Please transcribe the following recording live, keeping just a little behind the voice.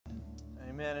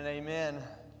Amen and amen.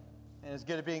 And it's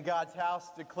good to be in God's house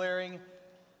declaring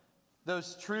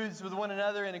those truths with one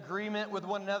another, in agreement with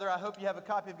one another. I hope you have a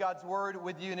copy of God's Word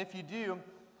with you. And if you do,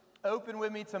 open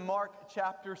with me to Mark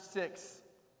chapter 6.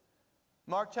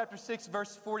 Mark chapter 6,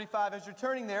 verse 45. As you're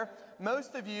turning there,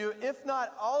 most of you, if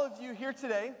not all of you here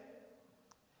today,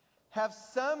 have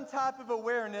some type of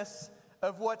awareness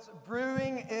of what's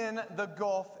brewing in the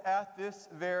Gulf at this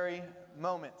very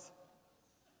moment.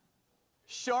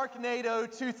 Sharknado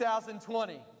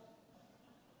 2020.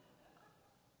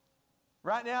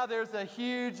 Right now there's a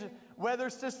huge weather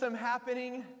system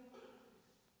happening,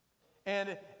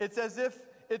 and it's as if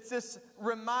it's this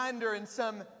reminder in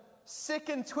some sick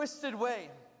and twisted way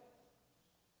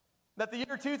that the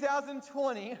year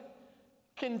 2020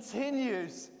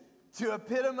 continues to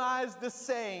epitomize the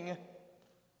saying,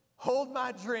 "Hold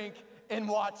my drink and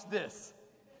watch this."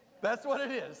 That's what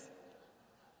it is.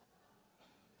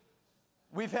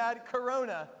 We've had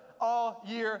Corona all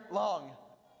year long.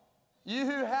 You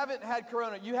who haven't had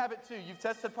Corona, you have it too. You've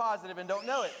tested positive and don't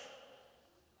know it.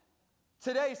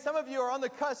 Today, some of you are on the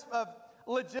cusp of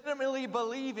legitimately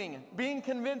believing, being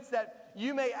convinced that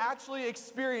you may actually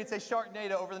experience a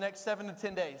Sharknado over the next 7 to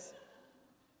 10 days.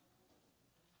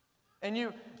 And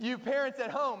you parents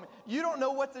at home, you don't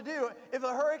know what to do. If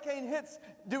a hurricane hits,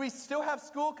 do we still have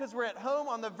school because we're at home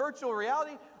on the virtual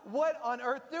reality? What on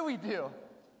earth do we do?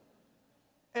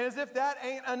 And as if that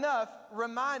ain't enough,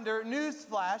 reminder,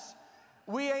 newsflash,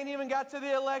 we ain't even got to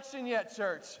the election yet,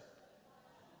 church.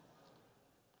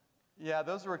 Yeah,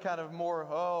 those were kind of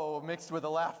more, mixed with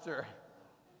the laughter.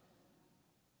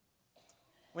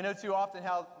 We know too often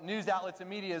how news outlets and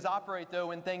medias operate, though,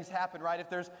 when things happen, right? If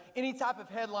there's any type of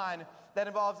headline that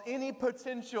involves any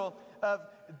potential of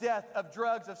death, of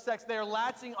drugs, of sex, they're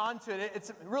latching onto it.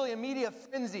 It's really a media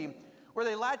frenzy where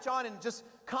they latch on and just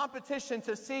competition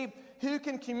to see who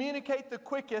can communicate the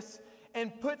quickest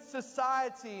and put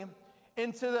society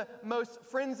into the most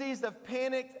frenzies of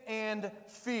panic and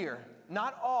fear.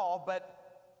 Not all,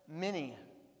 but many.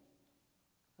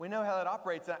 We know how that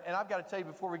operates, and I've got to tell you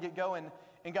before we get going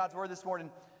in God's Word this morning,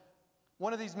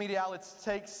 one of these media outlets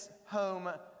takes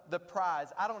home the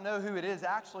prize. I don't know who it is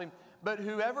actually, but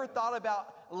whoever thought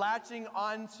about latching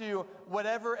onto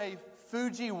whatever a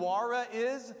Fujiwara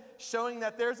is, showing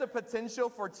that there's a potential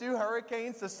for two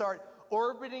hurricanes to start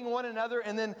orbiting one another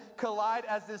and then collide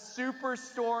as this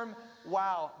superstorm.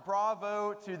 Wow,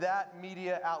 bravo to that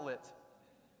media outlet.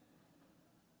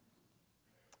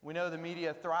 We know the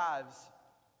media thrives.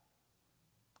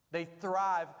 They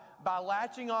thrive by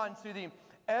latching on to the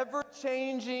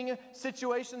ever-changing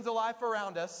situations of life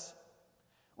around us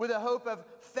with a hope of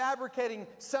fabricating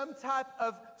some type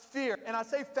of fear. And I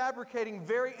say fabricating,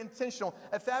 very intentional.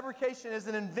 A fabrication is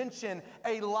an invention,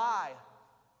 a lie,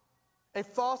 a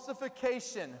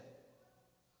falsification,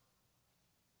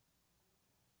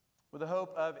 with the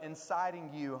hope of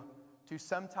inciting you to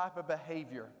some type of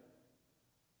behavior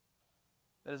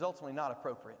that is ultimately not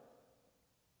appropriate.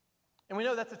 And we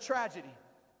know that's a tragedy.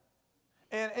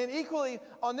 And equally,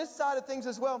 on this side of things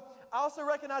as well, I also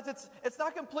recognize it's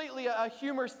not completely a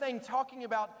humorous thing talking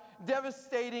about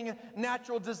devastating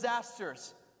natural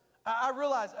disasters. I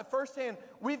realize firsthand,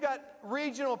 we've got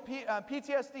regional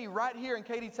PTSD right here in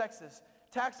Katy, Texas.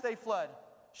 Tax Day flood,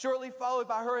 shortly followed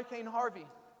by Hurricane Harvey,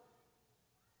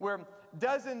 where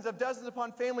dozens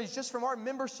upon families just from our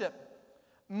membership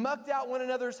mucked out one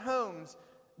another's homes,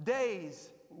 days,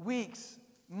 weeks,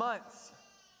 months,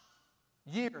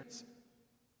 years.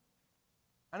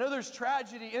 I know there's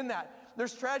tragedy in that.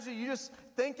 There's tragedy, you just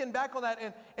thinking back on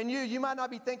that, and you might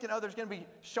not be thinking, there's going to be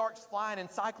sharks flying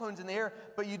and cyclones in the air,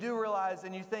 but you do realize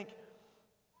and you think, if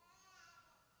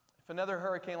another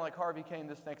hurricane like Harvey came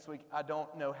this next week, I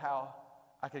don't know how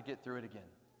I could get through it again.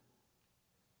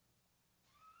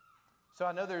 So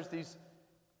I know there's these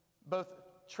both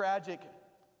tragic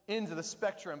ends of the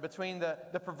spectrum between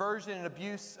the perversion and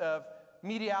abuse of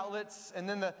media outlets, and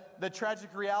then the tragic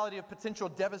reality of potential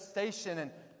devastation and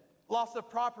loss of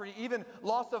property, even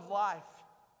loss of life.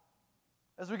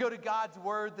 As we go to God's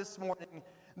Word this morning,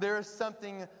 there is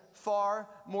something far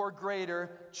more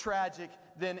greater, tragic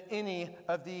than any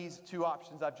of these two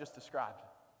options I've just described.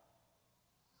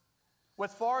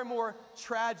 What's far more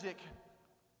tragic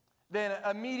than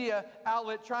a media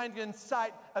outlet trying to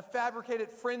incite a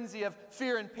fabricated frenzy of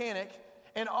fear and panic,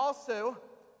 and also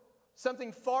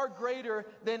something far greater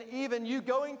than even you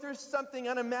going through something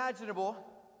unimaginable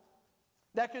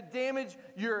that could damage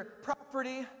your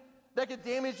property, that could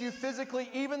damage you physically,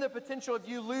 even the potential of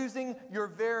you losing your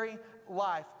very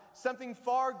life. Something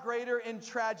far greater in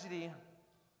tragedy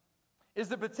is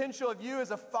the potential of you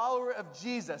as a follower of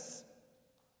Jesus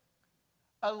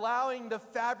allowing the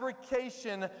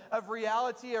fabrication of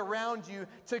reality around you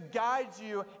to guide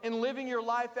you in living your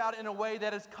life out in a way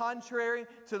that is contrary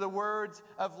to the words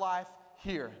of life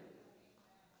here.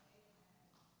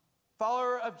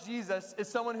 Follower of Jesus is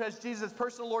someone who has Jesus as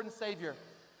personal Lord and Savior.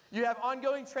 You have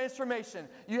ongoing transformation.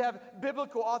 You have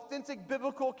biblical, authentic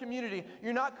biblical community.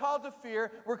 You're not called to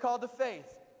fear, we're called to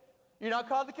faith. You're not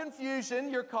called to confusion,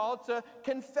 you're called to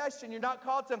confession. You're not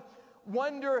called to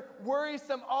wonder,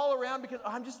 worrisome all around because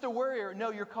I'm just a worrier. No,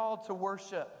 you're called to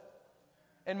worship.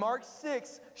 And Mark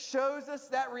 6 shows us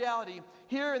that reality.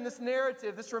 Here in this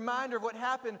narrative, this reminder of what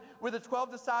happened with the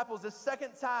 12 disciples, the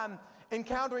second time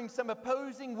encountering some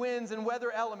opposing winds and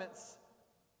weather elements.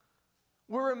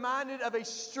 We're reminded of a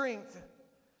strength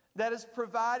that is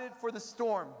provided for the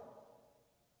storm.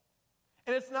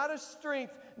 And it's not a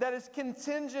strength that is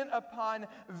contingent upon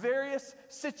various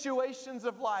situations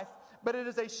of life, but it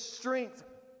is a strength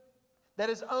that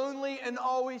is only and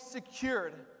always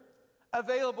secured,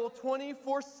 available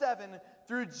 24/7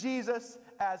 through Jesus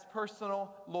as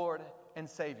personal Lord and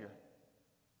Savior.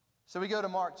 So we go to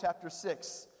Mark chapter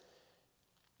 6,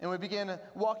 and we begin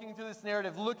walking through this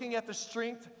narrative, looking at the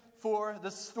strength for the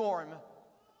storm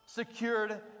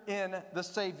secured in the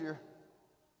Savior.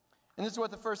 And this is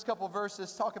what the first couple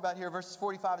verses talk about here, verses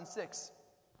 45 and 6.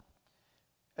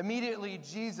 Immediately,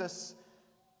 Jesus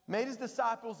made his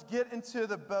disciples get into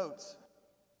the boat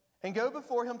and go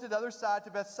before him to the other side to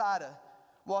Bethsaida,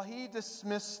 while he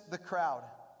dismissed the crowd.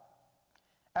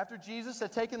 After Jesus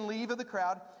had taken leave of the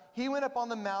crowd, he went up on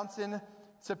the mountain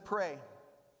to pray.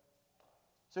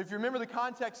 So if you remember the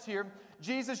context here,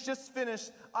 Jesus just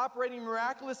finished operating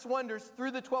miraculous wonders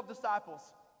through the 12 disciples.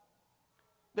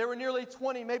 There were nearly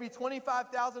 20, maybe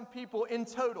 25,000 people in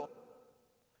total,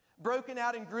 broken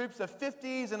out in groups of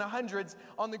 50s and 100s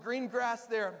on the green grass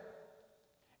there.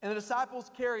 And the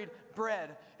disciples carried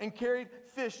bread and carried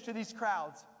fish to these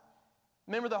crowds.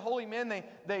 Remember the holy men,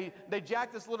 they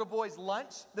jacked this little boy's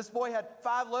lunch. This boy had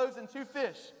 5 loaves and 2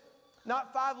 fish.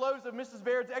 Not 5 loaves of Mrs.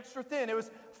 Baird's extra thin. It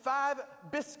was 5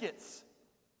 biscuits.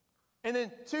 And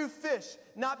then 2 fish,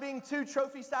 not being 2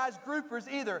 trophy-sized groupers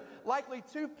either. Likely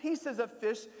 2 pieces of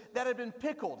fish that had been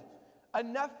pickled.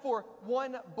 Enough for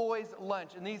 1 boy's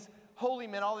lunch. And these holy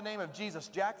men, all in the name of Jesus,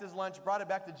 jacked his lunch, brought it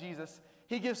back to Jesus.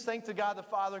 He gives thanks to God the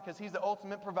Father because he's the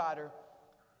ultimate provider.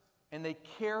 And they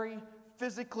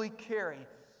physically carry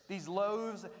these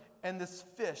loaves and this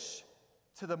fish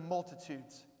to the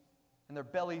multitudes. And their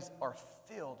bellies are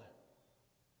filled.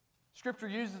 Scripture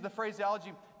uses the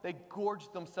phraseology, they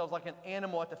gorged themselves like an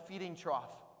animal at the feeding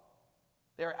trough.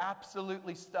 They're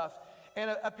absolutely stuffed.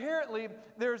 And apparently,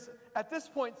 there's, at this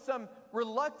point, some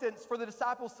reluctance for the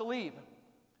disciples to leave.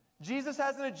 Jesus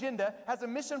has an agenda, has a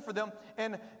mission for them,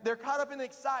 and they're caught up in the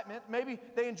excitement. Maybe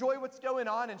they enjoy what's going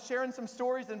on and sharing some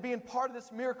stories and being part of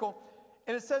this miracle.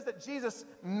 And it says that Jesus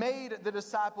made the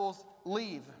disciples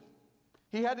leave.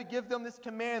 He had to give them this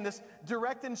command, this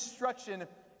direct instruction.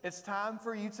 It's time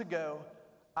for you to go.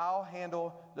 I'll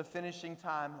handle the finishing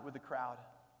time with the crowd.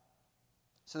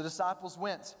 So the disciples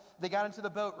went. They got into the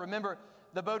boat. Remember,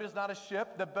 the boat is not a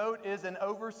ship. The boat is an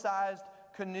oversized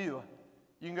canoe.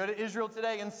 You can go to Israel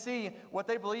today and see what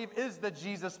they believe is the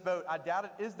Jesus boat. I doubt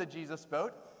it is the Jesus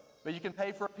boat, but you can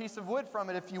pay for a piece of wood from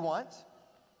it if you want.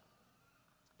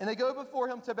 And they go before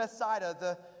him to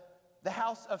Bethsaida. The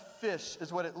house of fish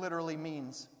is what it literally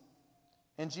means.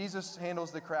 And Jesus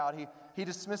handles the crowd. He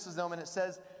dismisses them, and it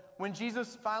says, when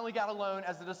Jesus finally got alone,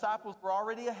 as the disciples were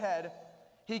already ahead,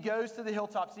 he goes to the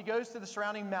hilltops. He goes to the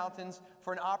surrounding mountains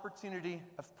for an opportunity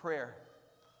of prayer.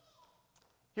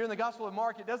 Here in the Gospel of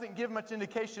Mark, it doesn't give much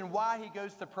indication why he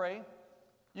goes to pray.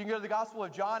 You can go to the Gospel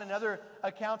of John and other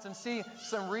accounts and see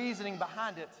some reasoning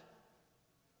behind it.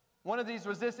 One of these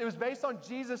was this. It was based on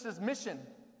Jesus' mission.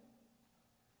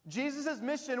 Jesus'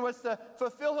 mission was to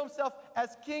fulfill himself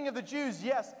as King of the Jews,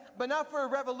 yes, but not for a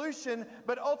revolution,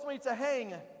 but ultimately to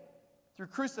hang through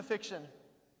crucifixion.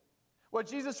 What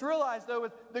Jesus realized, though,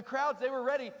 with the crowds, they were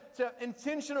ready to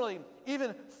intentionally,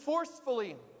 even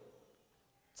forcefully,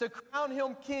 to crown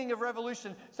him king of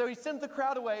revolution. So he sent the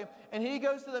crowd away, and he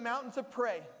goes to the mountain to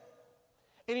pray.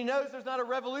 And he knows there's not a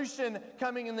revolution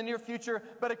coming in the near future,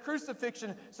 but a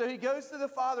crucifixion. So he goes to the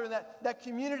Father in that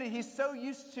community he's so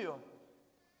used to,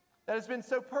 that has been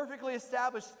so perfectly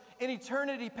established in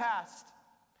eternity past.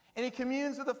 And he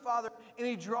communes with the Father, and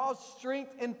he draws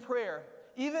strength in prayer,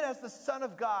 even as the Son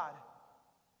of God,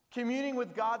 communing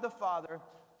with God the Father,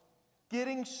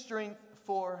 getting strength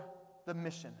for the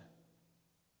mission.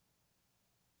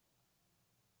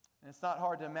 And it's not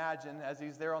hard to imagine, as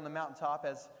he's there on the mountaintop,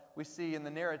 as we see in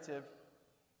the narrative,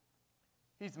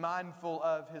 he's mindful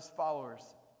of his followers.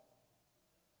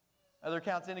 Other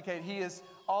accounts indicate he is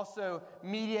also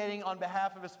mediating on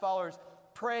behalf of his followers,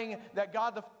 praying that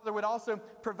God the Father would also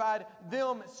provide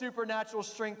them supernatural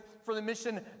strength for the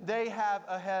mission they have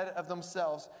ahead of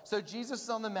themselves. So Jesus is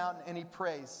on the mountain and he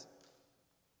prays.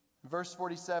 Verse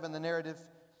 47, the narrative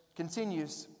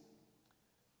continues.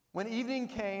 When evening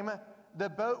came, the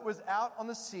boat was out on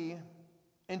the sea,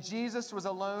 and Jesus was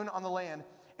alone on the land.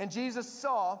 And Jesus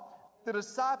saw the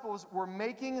disciples were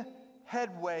making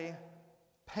headway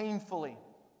painfully.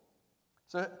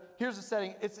 So here's the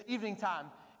setting. It's evening time.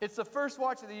 It's the first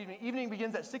watch of the evening. Evening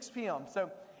begins at 6 p.m.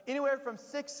 So anywhere from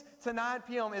 6 to 9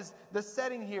 p.m. is the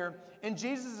setting here. And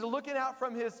Jesus is looking out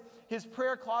from his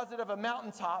prayer closet of a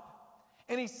mountaintop,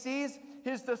 and he sees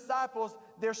his disciples.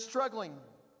 They're struggling.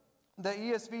 The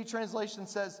ESV translation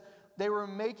says they were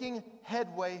making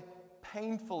headway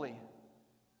painfully.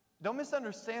 Don't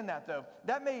misunderstand that, though.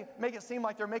 That may make it seem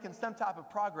like they're making some type of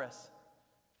progress.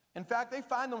 In fact, they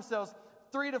find themselves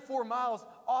 3 to 4 miles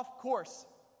off course.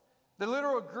 The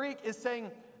literal Greek is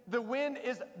saying the wind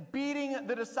is beating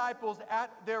the disciples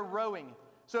at their rowing.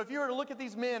 So if you were to look at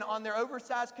these men on their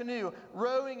oversized canoe,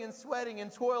 rowing and sweating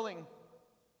and toiling,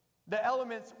 the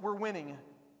elements were winning.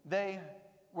 They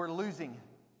were losing.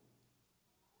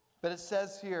 But it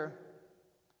says here,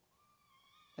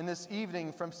 in this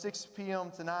evening from 6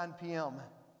 p.m. to 9 p.m.,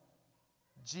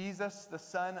 Jesus, the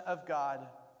Son of God,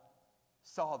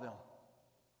 saw them.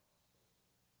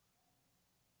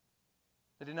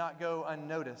 They did not go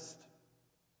unnoticed.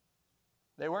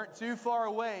 They weren't too far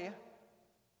away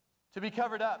to be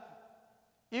covered up.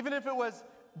 Even if it was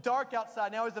dark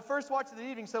outside. Now, it was the first watch of the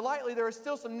evening, so likely there was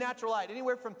still some natural light,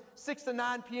 anywhere from 6 to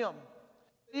 9 p.m.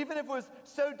 Even if it was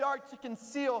so dark to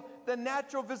conceal the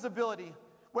natural visibility,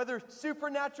 whether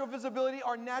supernatural visibility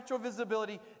or natural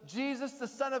visibility, Jesus, the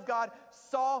Son of God,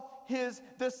 saw his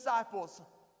disciples.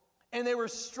 And they were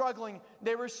struggling.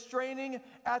 They were straining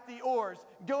at the oars,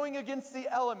 going against the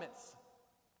elements.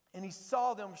 And he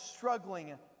saw them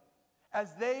struggling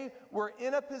as they were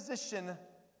in a position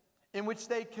in which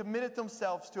they committed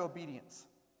themselves to obedience.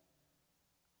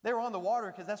 They were on the water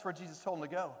because that's where Jesus told them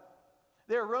to go.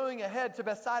 They were rowing ahead to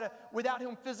Bethsaida without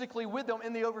him physically with them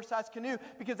in the oversized canoe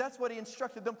because that's what he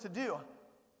instructed them to do.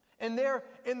 And they're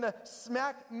in the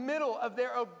smack middle of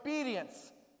their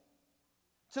obedience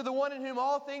to the one in whom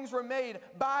all things were made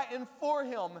by and for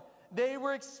him. They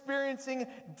were experiencing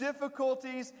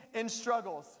difficulties and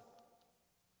struggles.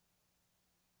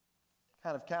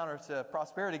 Kind of counter to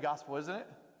prosperity gospel, isn't it?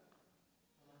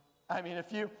 I mean,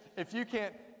 if you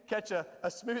can't catch a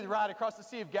smooth ride across the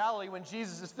Sea of Galilee when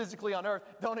Jesus is physically on earth,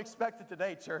 don't expect it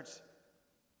today, church.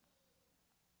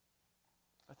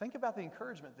 But think about the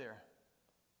encouragement there.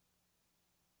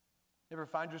 You ever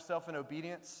find yourself in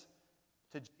obedience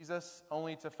to Jesus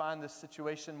only to find this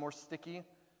situation more sticky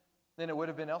than it would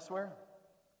have been elsewhere?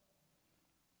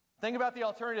 Think about the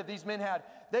alternative these men had.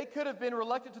 They could have been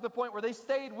reluctant to the point where they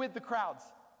stayed with the crowds.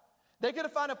 They could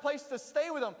have found a place to stay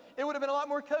with them. It would have been a lot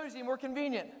more cozy, more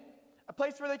convenient. A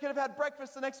place where they could have had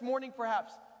breakfast the next morning,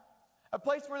 perhaps. A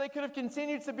place where they could have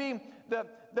continued to be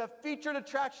the featured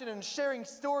attraction and sharing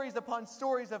stories upon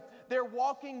stories of their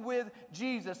walking with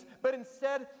Jesus. But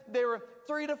instead, they were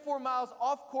 3 to 4 miles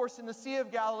off course in the Sea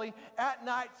of Galilee at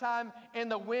nighttime,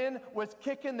 and the wind was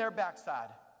kicking their backside.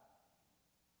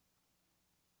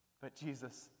 But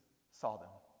Jesus saw them.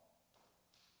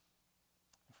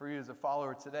 For you as a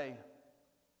follower today,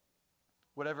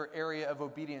 whatever area of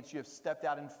obedience you have stepped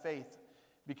out in faith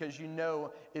because you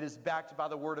know it is backed by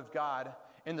the Word of God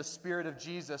and the Spirit of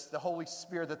Jesus, the Holy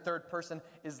Spirit, the third person,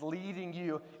 is leading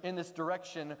you in this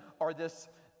direction or this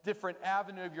different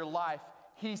avenue of your life.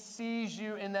 He sees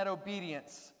you in that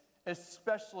obedience,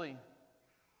 especially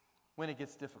when it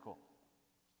gets difficult.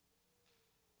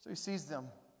 So he sees them.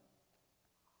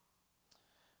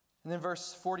 And then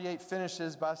verse 48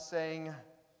 finishes by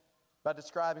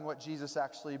describing what Jesus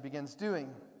actually begins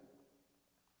doing.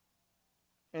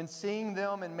 And seeing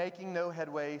them and making no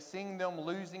headway, seeing them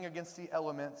losing against the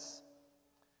elements,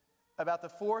 about the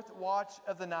fourth watch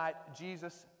of the night,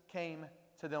 Jesus came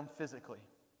to them physically.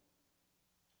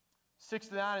 6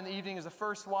 to 9 in the evening is the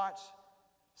first watch.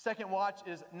 Second watch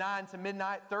is 9 to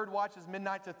midnight. Third watch is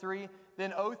midnight to 3.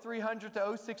 Then 0300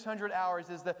 to 0600 hours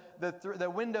is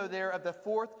the window there of the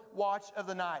fourth watch of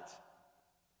the night.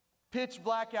 Pitch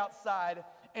black outside,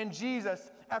 and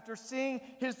Jesus, after seeing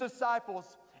his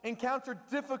disciples encounter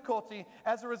difficulty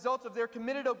as a result of their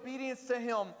committed obedience to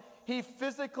him, he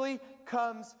physically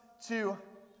comes to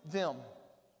them.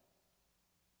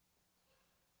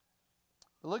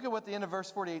 But look at what the end of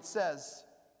verse 48 says.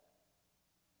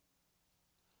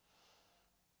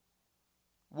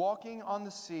 Walking on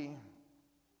the sea,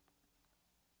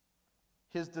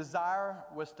 His desire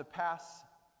was to pass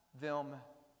them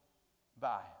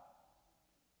by.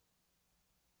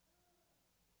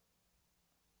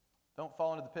 Don't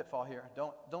fall into the pitfall here.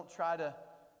 Don't try to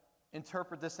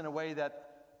interpret this in a way that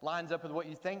lines up with what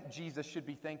you think Jesus should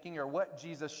be thinking or what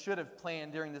Jesus should have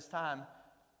planned during this time.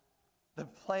 The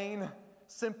plain,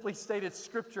 simply stated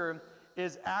scripture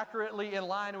is accurately in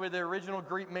line with the original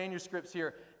Greek manuscripts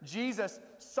here. Jesus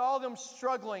saw them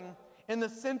struggling in the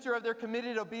center of their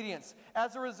committed obedience.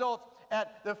 As a result,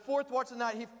 at the fourth watch of the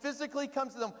night, he physically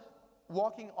comes to them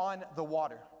walking on the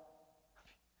water.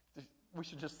 We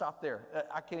should just stop there.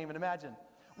 I can't even imagine.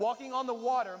 Walking on the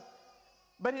water.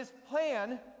 But his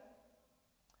plan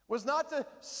was not to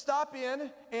stop in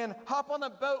and hop on the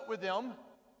boat with them.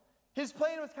 His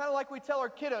plan was kind of like we tell our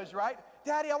kiddos, right?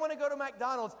 Daddy, I want to go to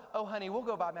McDonald's. Oh, honey, we'll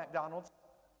go by McDonald's.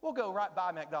 We'll go right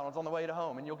by McDonald's on the way to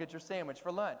home, and you'll get your sandwich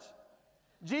for lunch.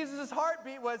 Jesus'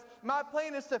 heartbeat was, my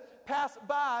plan is to pass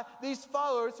by these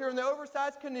followers who are in the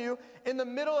oversized canoe in the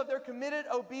middle of their committed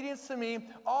obedience to me,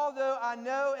 although I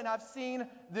know and I've seen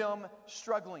them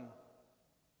struggling.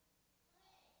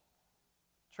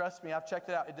 Trust me, I've checked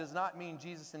it out. It does not mean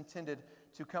Jesus intended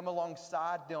to come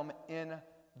alongside them in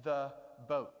the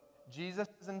boat. Jesus'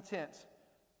 intent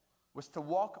was to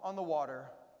walk on the water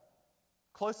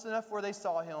close enough where they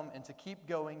saw him and to keep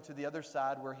going to the other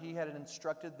side where he had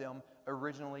instructed them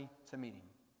originally to meet him.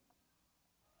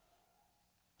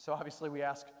 So obviously we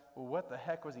ask, well, what the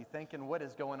heck was he thinking? What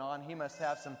is going on? He must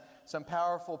have some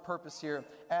powerful purpose here,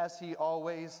 as he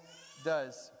always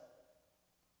does.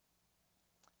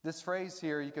 This phrase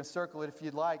here, you can circle it if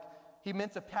you'd like, he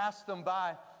meant to pass them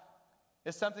by,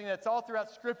 is something that's all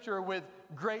throughout Scripture with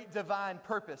great divine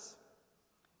purpose.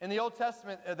 In the Old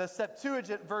Testament, the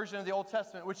Septuagint version of the Old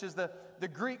Testament, which is the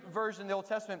Greek version of the Old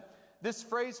Testament, this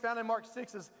phrase found in Mark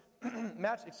 6 is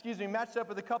matched up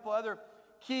with a couple other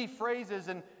key phrases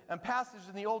and passages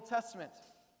in the Old Testament.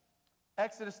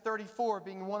 Exodus 34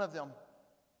 being one of them.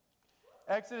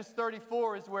 Exodus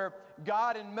 34 is where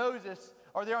God and Moses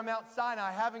are there on Mount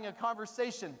Sinai having a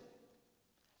conversation.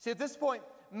 See, at this point,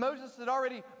 Moses had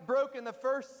already broken the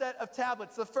first set of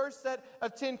tablets, the first set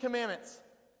of 10 Commandments.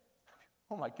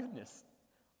 Oh my goodness.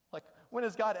 Like, when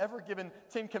has God ever given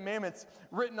 10 Commandments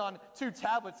written on 2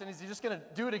 tablets, and is he just going to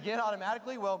do it again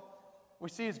automatically? Well, we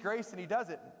see his grace and he does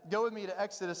it. Go with me to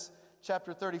Exodus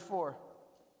chapter 34. I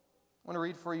want to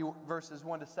read for you verses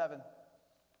 1 to 7.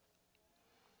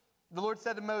 The Lord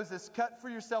said to Moses, "Cut for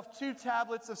yourself 2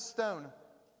 tablets of stone.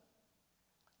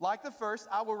 Like the first,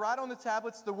 I will write on the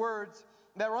tablets the words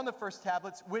that were on the first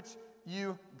tablets, which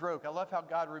you broke." I love how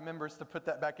God remembers to put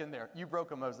that back in there. You broke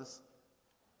them, Moses.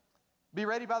 "Be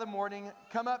ready by the morning.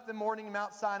 Come up the morning to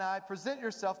Mount Sinai. Present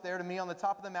yourself there to me on the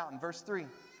top of the mountain." Verse 3.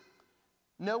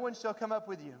 "No one shall come up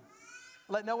with you.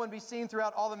 Let no one be seen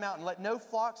throughout all the mountain. Let no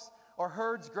flocks or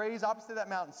herds graze opposite that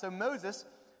mountain." So Moses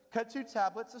cut 2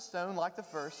 tablets of stone like the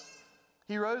first.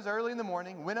 He rose early in the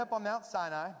morning, went up on Mount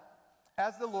Sinai,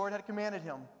 as the Lord had commanded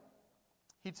him.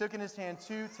 He took in his hand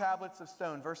 2 tablets of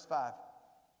stone. Verse 5.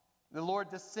 The Lord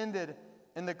descended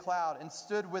in the cloud and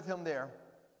stood with him there.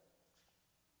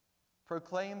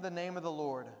 Proclaim the name of the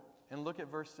Lord. And look at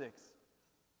verse 6.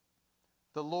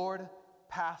 The Lord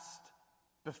passed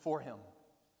before him.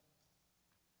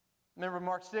 Remember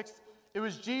Mark 6? It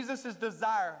was Jesus'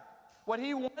 desire. What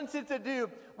he wanted to do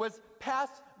was pass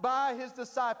by his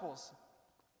disciples,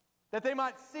 that they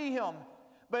might see him.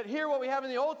 But here what we have in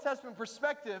the Old Testament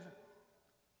perspective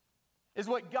is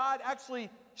what God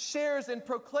actually shares and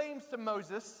proclaims to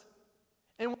Moses,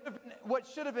 and what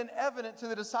should have been evident to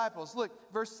the disciples.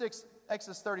 Look, verse 6,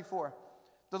 Exodus 34.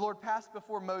 The Lord passed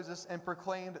before Moses and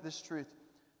proclaimed this truth.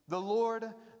 The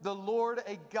Lord,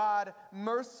 a God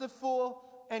merciful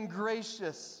and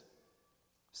gracious,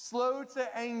 slow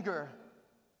to anger,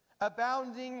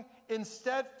 abounding in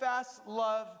steadfast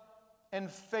love and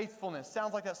faithfulness.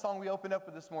 Sounds like that song we opened up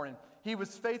with this morning. He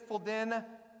was faithful then,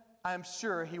 I'm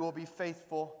sure he will be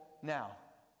faithful now.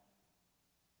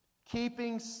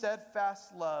 Keeping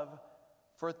steadfast love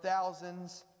for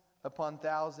thousands upon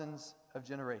thousands of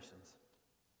generations.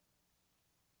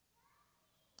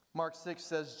 Mark 6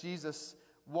 says, Jesus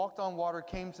walked on water,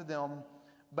 came to them,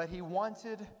 but he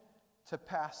wanted to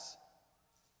pass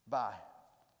by.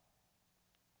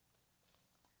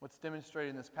 What's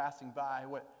demonstrated in this passing by,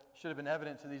 what should have been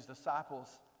evident to these disciples,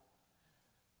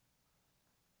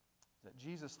 that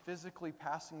Jesus physically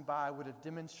passing by would have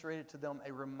demonstrated to them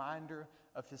a reminder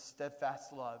of his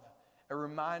steadfast love, a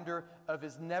reminder of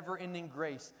his never-ending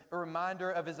grace, a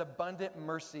reminder of his abundant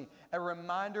mercy, a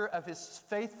reminder of his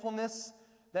faithfulness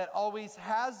that always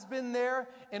has been there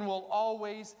and will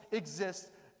always exist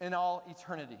in all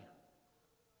eternity.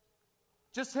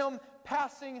 Just him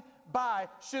passing by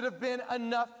should have been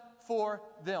enough for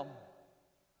them.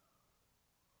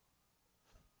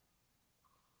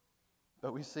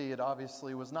 But we see it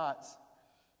obviously was not.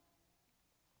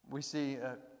 We see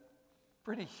a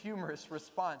pretty humorous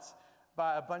response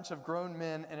by a bunch of grown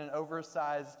men in an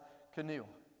oversized canoe.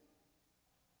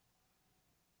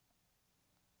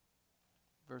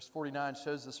 Verse 49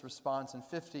 shows this response. In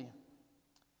 50,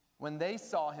 when they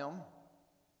saw him,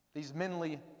 these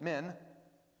manly men,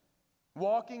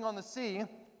 walking on the sea,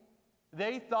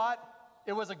 they thought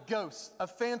it was a ghost, a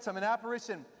phantom, an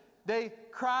apparition. They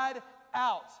cried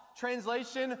out.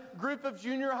 Translation, group of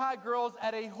junior high girls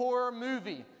at a horror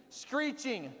movie,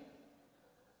 screeching.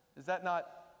 Is that not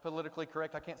politically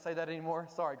correct? I can't say that anymore.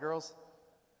 Sorry, girls.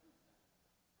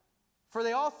 For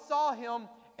they all saw him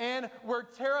and were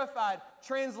terrified.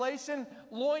 Translation,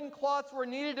 loincloths were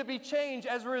needed to be changed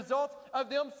as a result of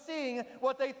them seeing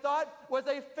what they thought was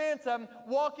a phantom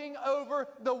walking over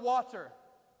the water.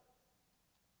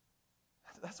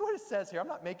 That's what it says here. I'm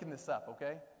not making this up,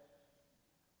 okay?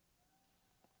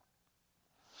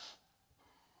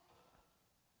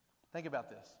 Think about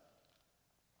this.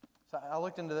 So I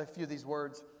looked into a few of these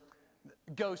words.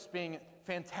 Ghost being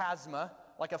phantasma,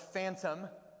 like a phantom.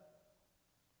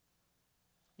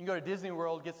 You can go to Disney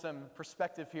World, get some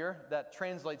perspective here that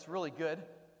translates really good.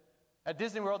 At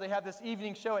Disney World, they have this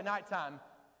evening show at nighttime,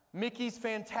 Mickey's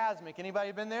Phantasmic.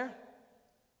 Anybody been there?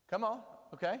 Come on,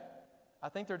 okay. I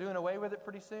think they're doing away with it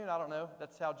pretty soon. I don't know.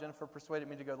 That's how Jennifer persuaded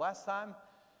me to go last time.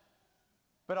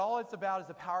 But all it's about is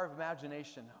the power of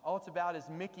imagination. All it's about is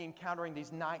Mickey encountering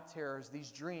these night terrors,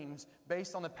 these dreams,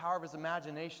 based on the power of his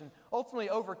imagination, ultimately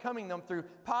overcoming them through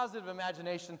positive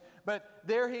imagination. But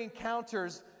there he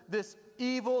encounters this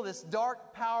evil, this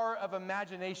dark power of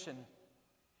imagination.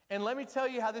 And let me tell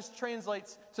you how this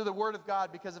translates to the Word of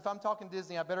God, because if I'm talking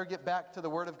Disney, I better get back to the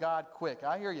Word of God quick.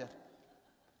 I hear you.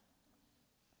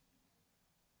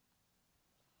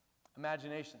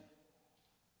 Imagination.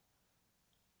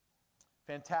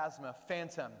 Phantasma,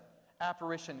 phantom,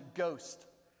 apparition, ghost.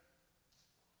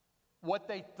 What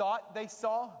they thought they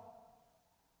saw,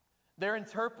 their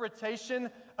interpretation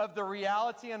of the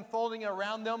reality unfolding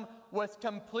around them was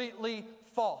completely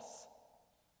false.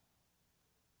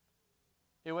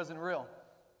 It wasn't real.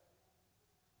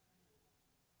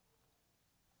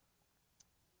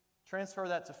 Transfer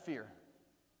that to fear.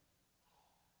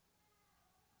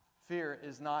 Fear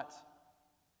is not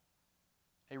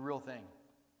a real thing.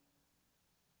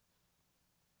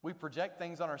 We project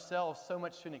things on ourselves so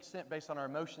much to an extent based on our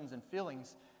emotions and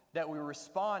feelings that we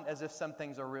respond as if some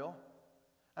things are real.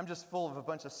 I'm just full of a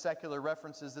bunch of secular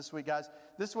references this week, guys.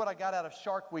 This is what I got out of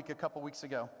Shark Week a couple weeks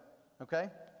ago,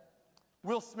 okay?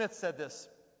 Will Smith said this: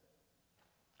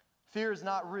 fear is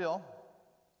not real.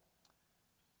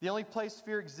 The only place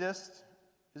fear exists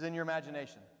is in your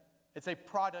imagination. It's a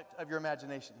product of your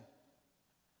imagination.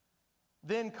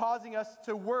 Then causing us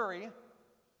to worry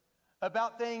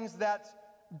about things that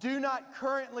do not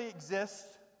currently exist,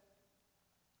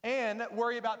 and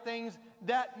worry about things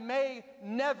that may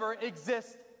never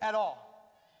exist at all.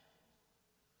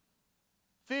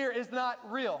 Fear is not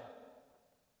real,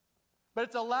 but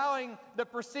it's allowing the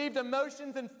perceived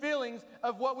emotions and feelings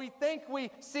of what we think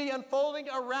we see unfolding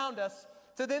around us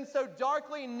to then so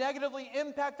darkly and negatively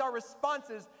impact our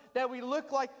responses that we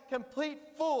look like complete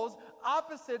fools,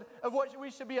 opposite of what we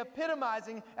should be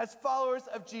epitomizing as followers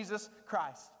of Jesus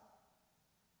Christ.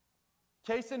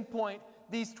 Case in point,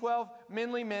 these 12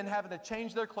 manly men having to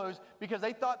change their clothes because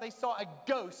they thought they saw a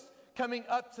ghost coming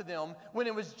up to them when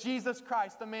it was Jesus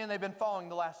Christ, the man they've been following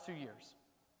the last 2 years.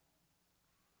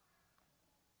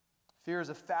 Fear is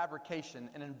a fabrication,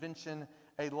 an invention,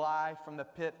 a lie from the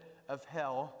pit of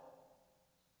hell.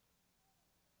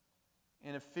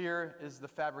 And if fear is the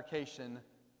fabrication,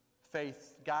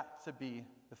 faith's got to be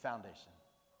the foundation.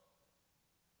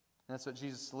 And that's what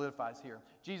Jesus solidifies here.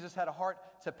 Jesus had a heart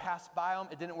to pass by them.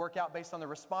 It didn't work out based on the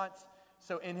response.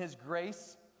 So in his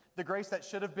grace, the grace that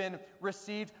should have been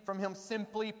received from him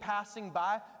simply passing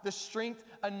by, the strength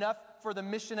enough for the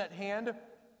mission at hand,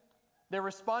 their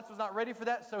response was not ready for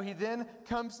that. So he then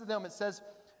comes to them. It says,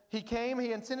 he came,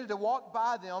 he intended to walk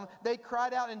by them. They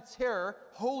cried out in terror,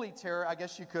 holy terror, I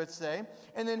guess you could say.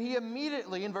 And then he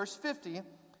immediately, in verse 50,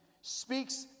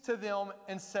 speaks to them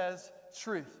and says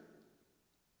truth.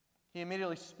 He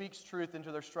immediately speaks truth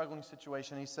into their struggling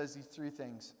situation. He says these three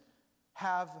things.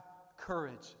 Have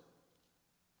courage.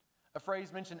 A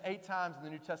phrase mentioned 8 times in the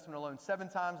New Testament alone, 7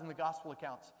 times in the gospel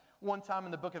accounts, 1 time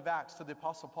in the book of Acts to the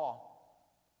Apostle Paul.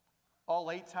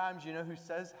 All 8 times, you know who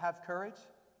says have courage?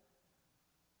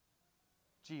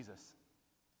 Jesus.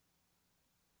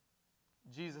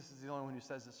 Jesus is the only one who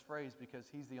says this phrase because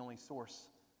he's the only source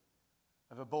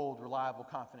of a bold, reliable,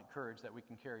 confident courage that we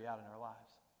can carry out in our lives.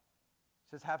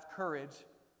 He says, have courage.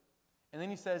 And then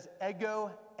he says,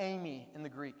 ego eimi in the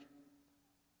Greek.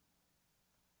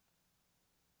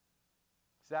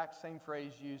 Exact same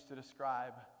phrase used to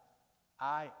describe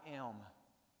I am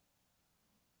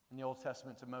in the Old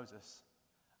Testament to Moses.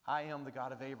 I am the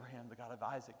God of Abraham, the God of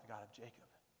Isaac, the God of Jacob.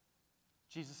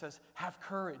 Jesus says, have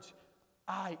courage.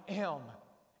 I am.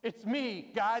 It's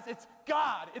me, guys. It's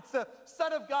God. It's the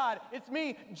Son of God. It's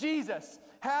me, Jesus.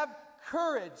 Have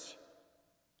courage.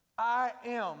 I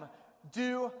am.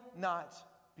 Do not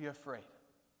be afraid.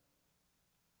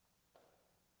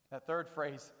 That third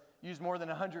phrase, used more than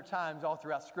 100 times all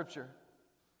throughout Scripture.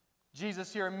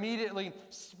 Jesus here immediately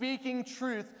speaking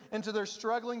truth into their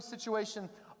struggling situation,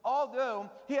 although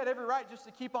he had every right just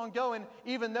to keep on going,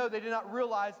 even though they did not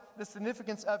realize the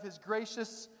significance of his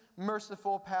gracious,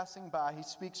 merciful passing by. He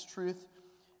speaks truth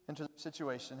into the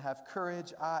situation. Have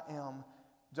courage, I am.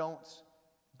 Don't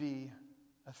be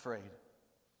afraid.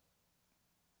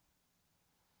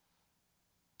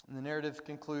 And the narrative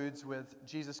concludes with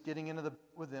Jesus getting into the boat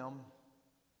with them.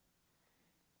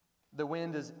 The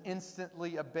wind is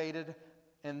instantly abated,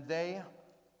 and they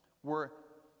were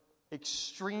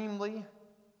extremely,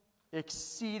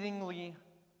 exceedingly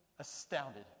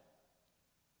astounded.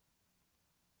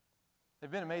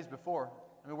 They've been amazed before.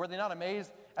 I mean, were they not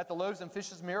amazed at the loaves and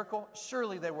fishes miracle?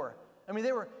 Surely they were. I mean,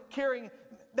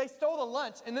 they stole the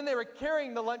lunch, and then they were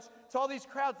carrying the lunch to all these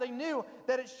crowds. They knew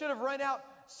that it should have run out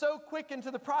so quick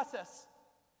into the process.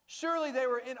 Surely they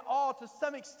were in awe to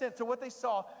some extent to what they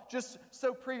saw just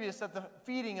so previous of the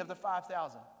feeding of the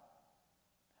 5,000.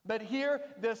 But here,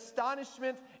 the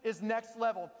astonishment is next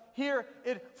level. Here,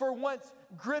 it for once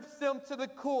grips them to the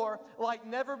core like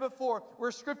never before,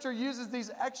 where Scripture uses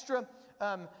these extra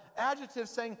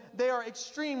adjectives saying they are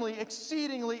extremely,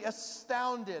 exceedingly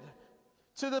astounded,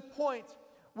 to the point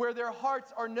where their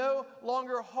hearts are no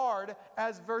longer hard,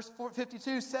 as verse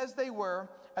 52 says they were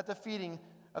at the feeding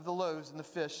of the loaves and the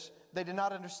fish. They did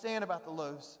not understand about the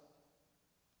loaves.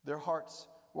 Their hearts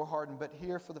were hardened. But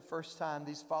here, for the first time,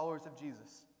 these followers of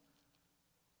Jesus,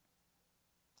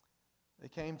 they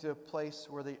came to a place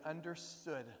where they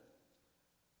understood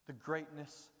the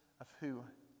greatness of who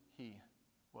he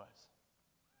was.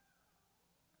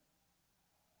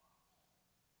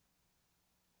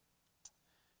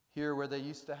 Here, where they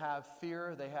used to have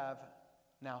fear, they have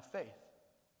now faith.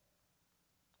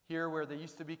 Here, where they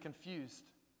used to be confused,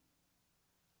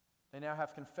 they now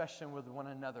have confession with one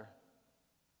another.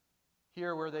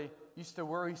 Here, where they used to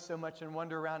worry so much and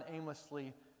wander around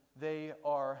aimlessly, they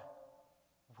are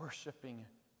worshiping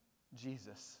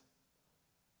Jesus.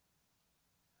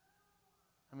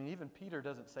 I mean, even Peter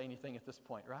doesn't say anything at this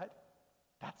point, right?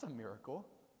 That's a miracle.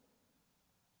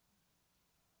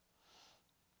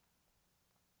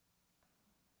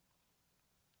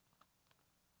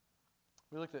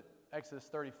 We looked at Exodus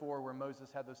 34 where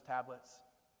Moses had those tablets.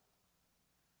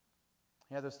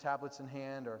 He had those tablets in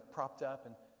hand or propped up,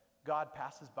 and God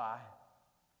passes by.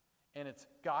 And it's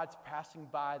God's passing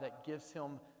by that gives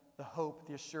him the hope,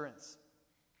 the assurance.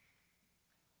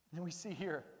 And then we see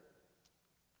here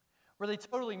where they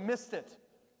totally missed it.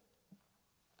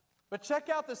 But check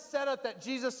out the setup that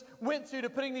Jesus went to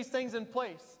putting these things in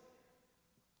place.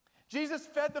 Jesus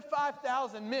fed the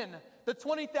 5,000 men, the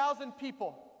 20,000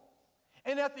 people.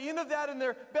 And at the end of that, and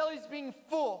their bellies being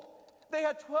full, they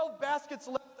had 12 baskets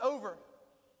left over.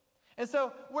 And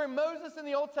so where Moses in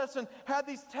the Old Testament had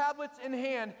these tablets in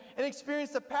hand and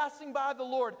experienced the passing by of the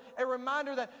Lord, a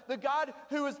reminder that the God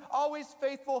who is always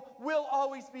faithful will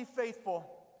always be faithful.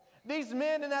 These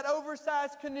men in that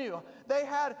oversized canoe, they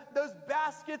had those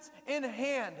baskets in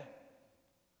hand,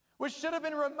 which should have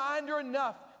been a reminder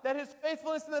enough that his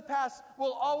faithfulness in the past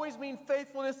will always mean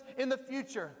faithfulness in the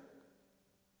future.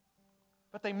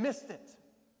 But they missed it.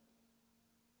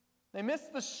 They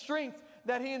missed the strength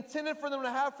that he intended for them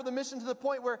to have for the mission, to the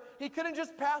point where he couldn't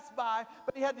just pass by,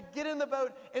 but he had to get in the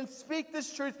boat and speak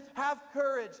this truth. Have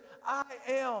courage. I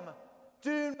am.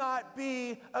 Do not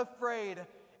be afraid.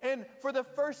 And for the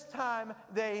first time,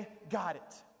 they got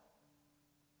it.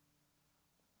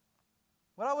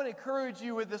 What I want to encourage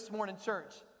you with this morning,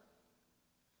 church,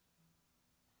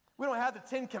 we don't have the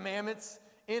 10 Commandments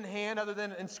in hand other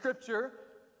than in Scripture.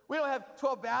 We don't have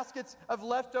 12 baskets of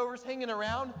leftovers hanging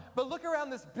around, but look around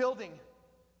this building.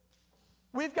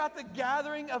 We've got the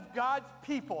gathering of God's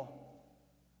people.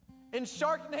 In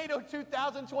Sharknado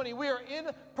 2020, we are in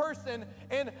person,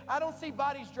 and I don't see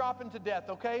bodies dropping to death,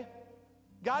 okay?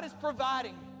 God is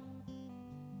providing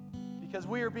because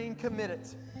we are being committed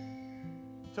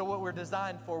to what we're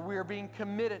designed for. We are being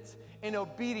committed and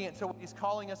obedient to what He's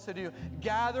calling us to do.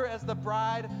 Gather as the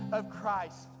bride of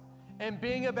Christ and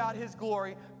being about His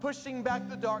glory, pushing back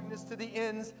the darkness to the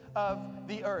ends of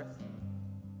the earth.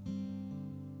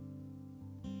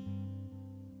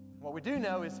 What we do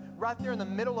know is right there in the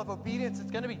middle of obedience,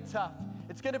 it's going to be tough.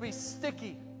 It's going to be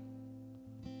sticky.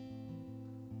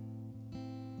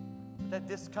 But that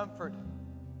discomfort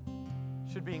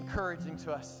should be encouraging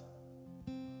to us,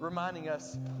 reminding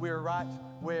us we're right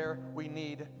where we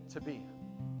need to be.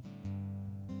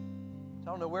 I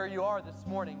don't know where you are this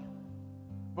morning,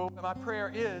 but my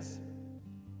prayer is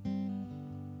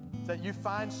that you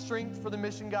find strength for the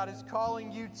mission God is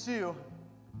calling you to,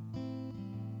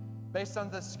 based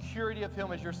on the security of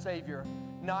Him as your Savior,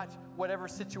 not whatever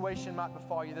situation might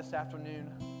befall you this afternoon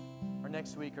or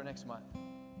next week or next month.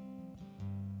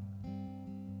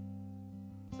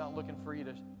 He's not looking for you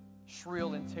to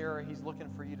shrill in terror. He's looking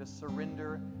for you to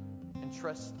surrender and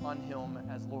trust on Him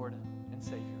as Lord and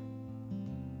Savior.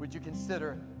 Would you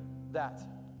consider that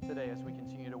today as we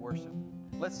continue to worship?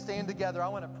 Let's stand together. I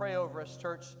want to pray over us,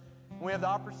 church. We have the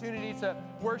opportunity to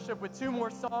worship with 2 more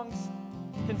songs.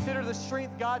 Consider the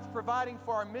strength God's providing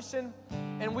for our mission,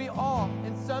 and we all,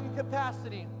 in some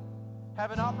capacity,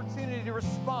 have an opportunity to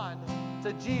respond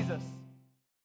to Jesus.